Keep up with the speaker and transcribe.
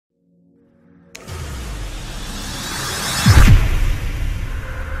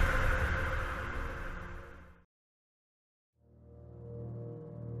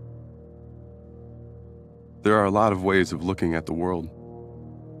There are a lot of ways of looking at the world.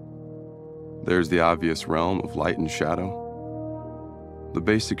 There's the obvious realm of light and shadow, the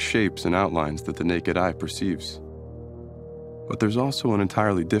basic shapes and outlines that the naked eye perceives. But there's also an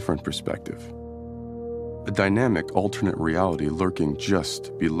entirely different perspective, a dynamic alternate reality lurking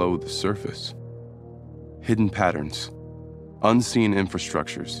just below the surface. Hidden patterns, unseen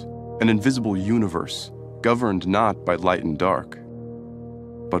infrastructures, an invisible universe governed not by light and dark,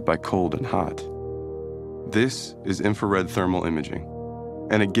 but by cold and hot. This is infrared thermal imaging,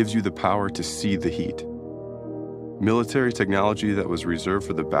 and it gives you the power to see the heat. Military technology that was reserved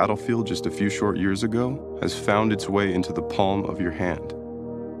for the battlefield just a few short years ago has found its way into the palm of your hand.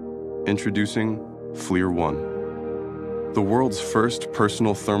 Introducing FLIR ONE. The world's first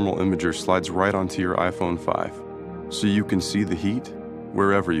personal thermal imager slides right onto your iPhone 5, so you can see the heat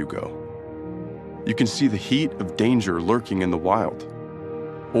wherever you go. You can see the heat of danger lurking in the wild,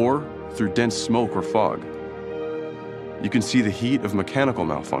 or through dense smoke or fog. You can see the heat of mechanical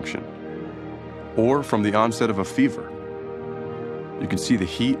malfunction, or from the onset of a fever. You can see the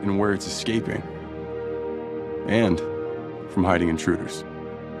heat and where it's escaping, and from hiding intruders.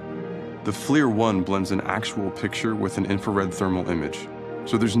 The FLIR ONE blends an actual picture with an infrared thermal image,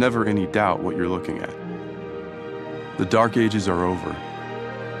 so there's never any doubt what you're looking at. The dark ages are over,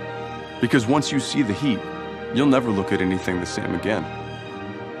 because once you see the heat, you'll never look at anything the same again.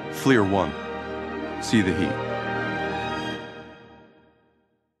 FLIR ONE. See the heat.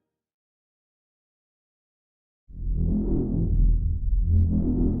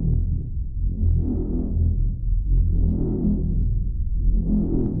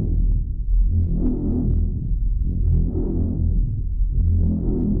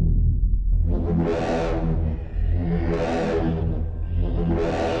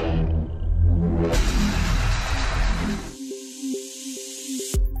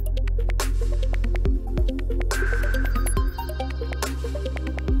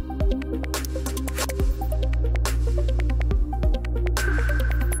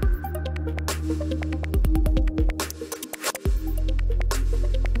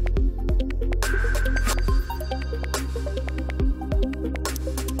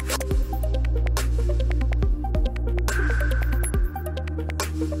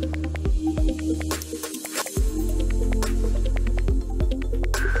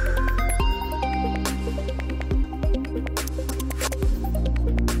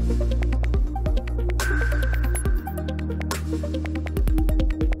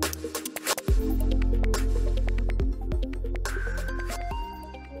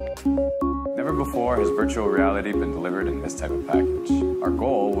 Never before has virtual reality been delivered in this type of package. Our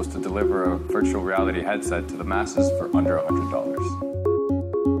goal was to deliver a virtual reality headset to the masses for under $100.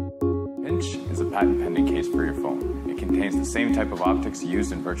 Pinch is a patent-pending case for your phone. It contains the same type of optics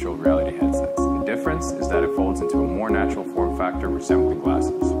used in virtual reality headsets. The difference is that it folds into a more natural form factor resembling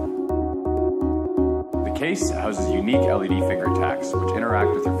glasses. The case houses unique LED finger tacks which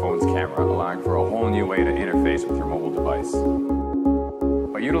interact with your phone's camera, allowing for a whole new way to interface with your mobile device.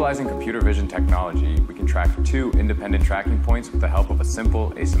 By utilizing computer vision technology, we can track 2 independent tracking points with the help of a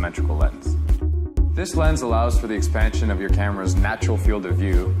simple asymmetrical lens. This lens allows for the expansion of your camera's natural field of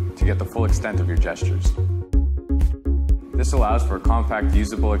view to get the full extent of your gestures. This allows for a compact,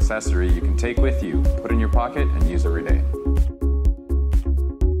 usable accessory you can take with you, put in your pocket, and use every day.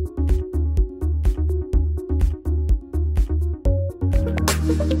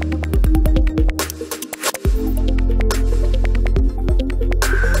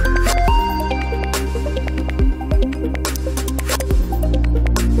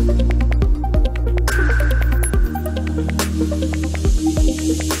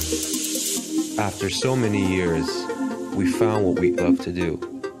 After so many years, we found what we love to do.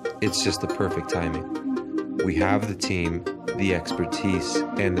 It's just the perfect timing. We have the team, the expertise,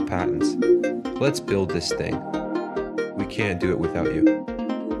 and the patents. Let's build this thing. We can't do it without you.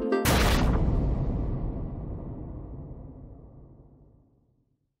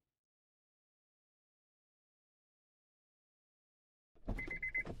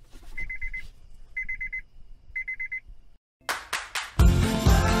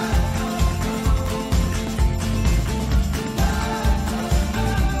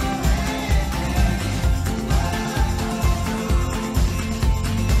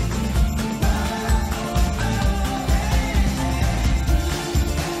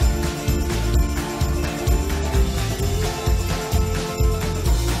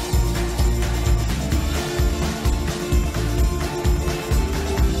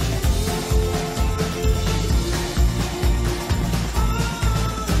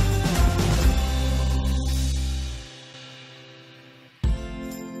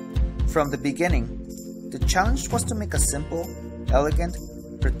 From the beginning, the challenge was to make a simple, elegant,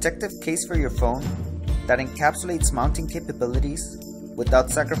 protective case for your phone that encapsulates mounting capabilities without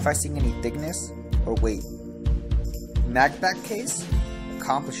sacrificing any thickness or weight. MagBack Case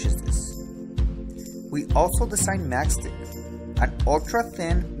accomplishes this. We also designed MagStick, an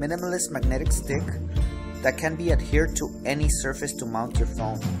ultra-thin minimalist magnetic stick that can be adhered to any surface to mount your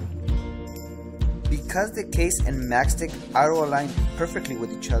phone. Because the case and MagStick auto-align perfectly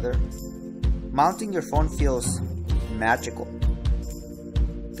with each other, mounting your phone feels magical.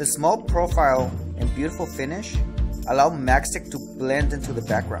 The small profile and beautiful finish allow MagStick to blend into the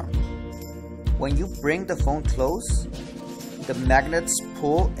background. When you bring the phone close, the magnets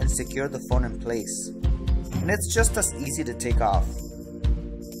pull and secure the phone in place, and it's just as easy to take off.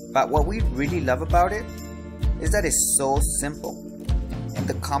 But what we really love about it is that it's so simple, and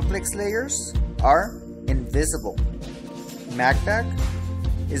the complex layers are invisible. MagBack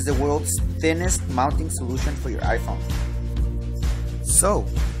is the world's thinnest mounting solution for your iPhone. So,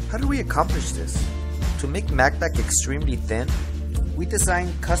 how do we accomplish this? To make MagBack extremely thin, we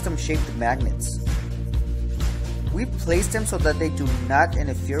designed custom-shaped magnets. We placed them so that they do not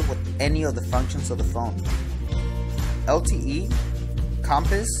interfere with any of the functions of the phone. LTE,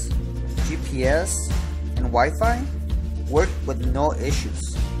 compass, GPS, and Wi-Fi work with no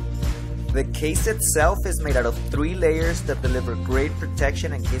issues. The case itself is made out of 3 layers that deliver great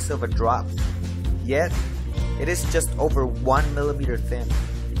protection in case of a drop, yet it is just over 1 millimeter thin.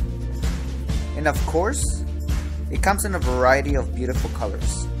 And of course, it comes in a variety of beautiful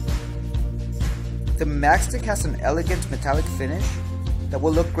colors. The MagStick has an elegant metallic finish that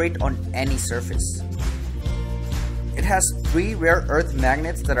will look great on any surface. It has 3 rare earth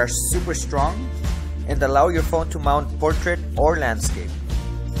magnets that are super strong and allow your phone to mount portrait or landscape.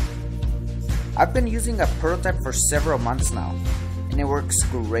 I've been using a prototype for several months now, and it works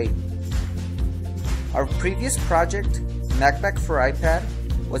great. Our previous project, MagBack for iPad,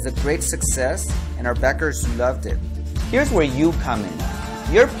 was a great success and our backers loved it. Here's where you come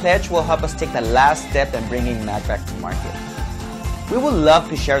in. Your pledge will help us take the last step in bringing MagBack to market. We would love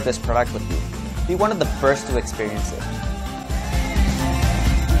to share this product with you. Be one of the first to experience it.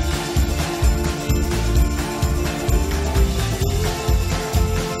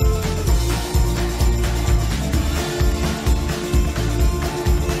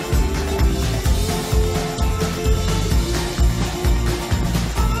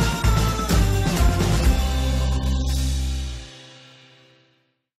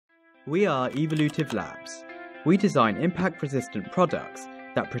 We are Evolutive Labs. We design impact-resistant products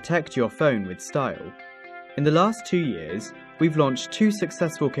that protect your phone with style. In the last 2 years, we've launched 2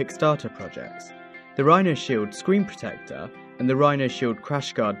 successful Kickstarter projects, the Rhino Shield Screen Protector and the Rhino Shield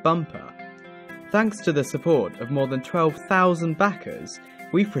Crash Guard Bumper. Thanks to the support of more than 12,000 backers,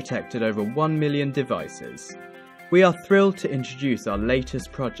 we've protected over 1 million devices. We are thrilled to introduce our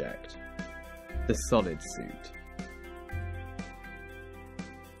latest project, the Solid Suit.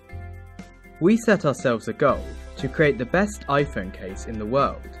 We set ourselves a goal to create the best iPhone case in the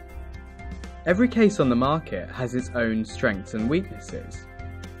world. Every case on the market has its own strengths and weaknesses.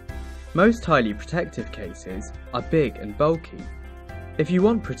 Most highly protective cases are big and bulky. If you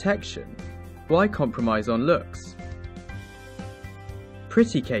want protection, why compromise on looks?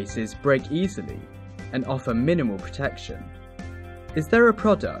 Pretty cases break easily and offer minimal protection. Is there a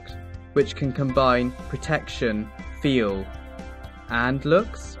product which can combine protection, feel, and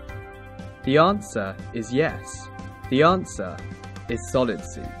looks? The answer is yes. The answer is Solid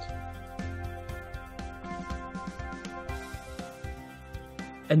Suit.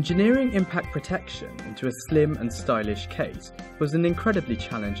 Engineering impact protection into a slim and stylish case was an incredibly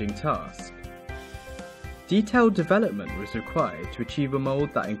challenging task. Detailed development was required to achieve a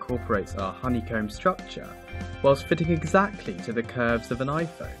mould that incorporates our honeycomb structure, whilst fitting exactly to the curves of an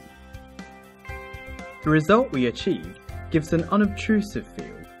iPhone. The result we achieved gives an unobtrusive feel,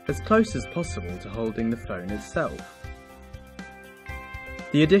 as close as possible to holding the phone itself.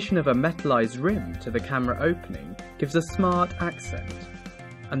 The addition of a metallized rim to the camera opening gives a smart accent,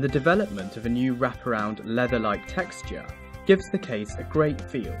 and the development of a new wraparound leather-like texture gives the case a great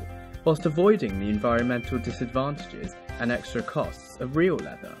feel, whilst avoiding the environmental disadvantages and extra costs of real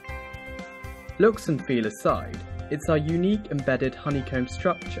leather. Looks and feel aside, it's our unique embedded honeycomb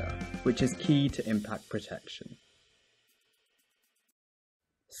structure which is key to impact protection.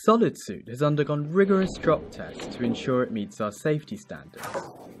 Solid Suit has undergone rigorous drop tests to ensure it meets our safety standards.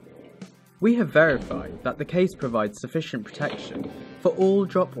 We have verified that the case provides sufficient protection for all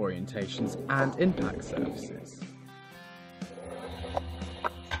drop orientations and impact surfaces.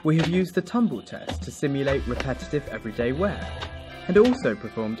 We have used the tumble test to simulate repetitive everyday wear, and also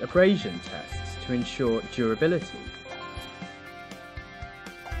performed abrasion tests to ensure durability.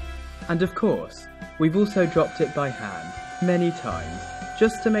 And of course, we've also dropped it by hand many times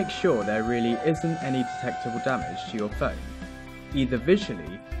just to make sure there really isn't any detectable damage to your phone, either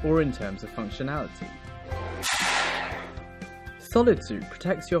visually or in terms of functionality. Solid Suit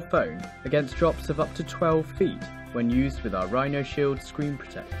protects your phone against drops of up to 12 feet when used with our Rhino Shield screen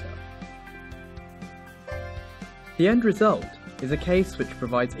protector. The end result is a case which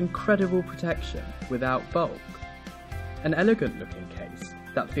provides incredible protection without bulk. An elegant looking case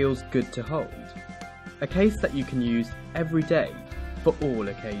that feels good to hold. A case that you can use every day for all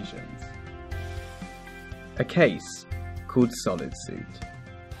occasions. A case called Solid Suit.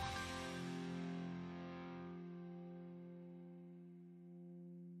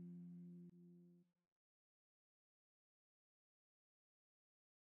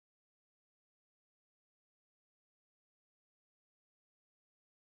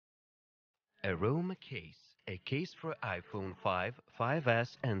 Aroma Case, a case for iPhone 5,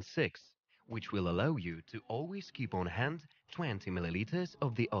 5S and 6, which will allow you to always keep on hand 20 milliliters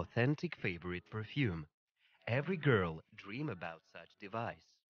of the authentic favorite perfume. Every girl dream about such device.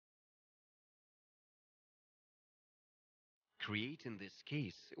 Creating this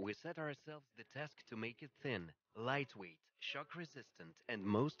case, we set ourselves the task to make it thin, lightweight, shock resistant, and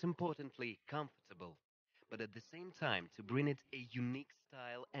most importantly, comfortable. But at the same time, to bring it a unique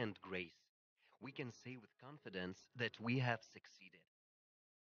style and grace. We can say with confidence that we have succeeded.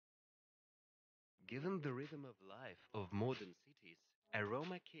 Given the rhythm of life of modern cities,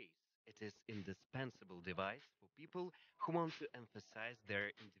 Aroma Case, it is indispensable device for people who want to emphasize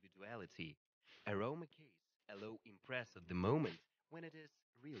their individuality. Aroma Case allow impress at the moment when it is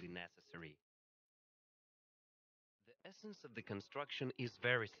really necessary. The essence of the construction is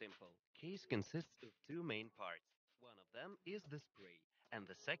very simple. Case consists of two main parts. One of them is the spray, and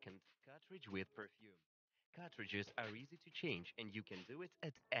the second, cartridge with perfume. Cartridges are easy to change and you can do it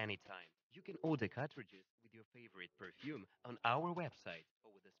at any time. You can order cartridges with your favorite perfume on our website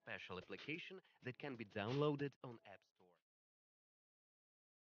or with a special application that can be downloaded on App Store.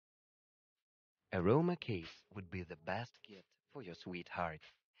 Aroma Case would be the best gift for your sweetheart.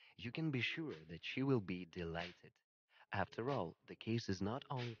 You can be sure that she will be delighted. After all, the case is not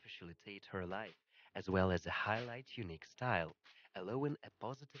only facilitate her life, as well as a highlight unique style, allowing a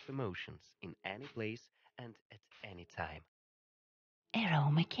positive emotions in any place and at any time.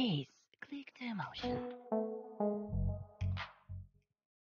 Aroma Case. Click to emotion.